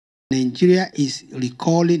Nigeria is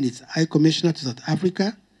recalling its High Commissioner to South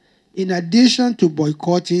Africa, in addition to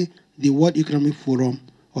boycotting the World Economic Forum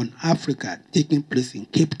on Africa taking place in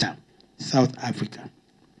Cape Town, South Africa.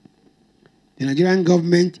 The Nigerian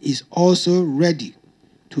government is also ready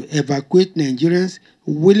to evacuate Nigerians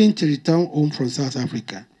willing to return home from South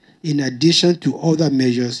Africa, in addition to other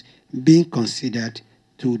measures being considered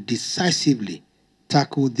to decisively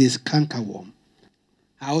tackle this cankerworm.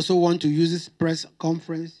 I also want to use this press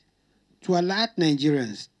conference to alert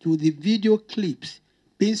Nigerians to the video clips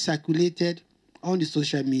being circulated on the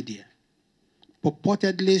social media,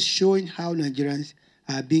 purportedly showing how Nigerians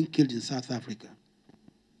are being killed in South Africa.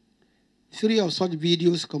 3 of such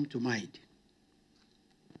videos come to mind.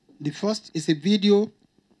 The first is a video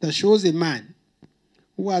that shows a man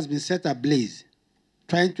who has been set ablaze,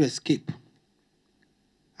 trying to escape.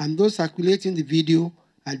 And those circulating the video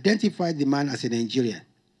identified the man as a Nigerian.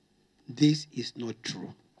 This is not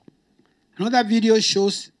true. Another video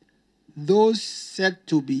shows those said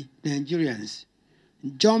to be Nigerians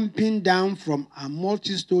jumping down from a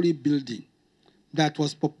multi-story building that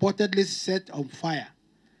was purportedly set on fire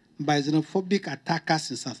by xenophobic attackers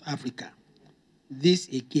in South Africa. This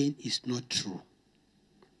again is not true.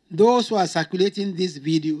 Those who are circulating these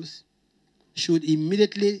videos should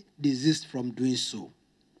immediately desist from doing so.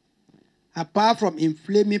 Apart from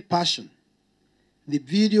inflaming passion, the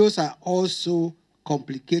videos are also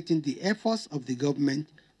complicating the efforts of the government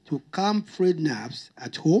to calm frayed nerves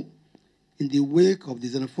at home in the wake of the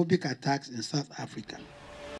xenophobic attacks in South Africa.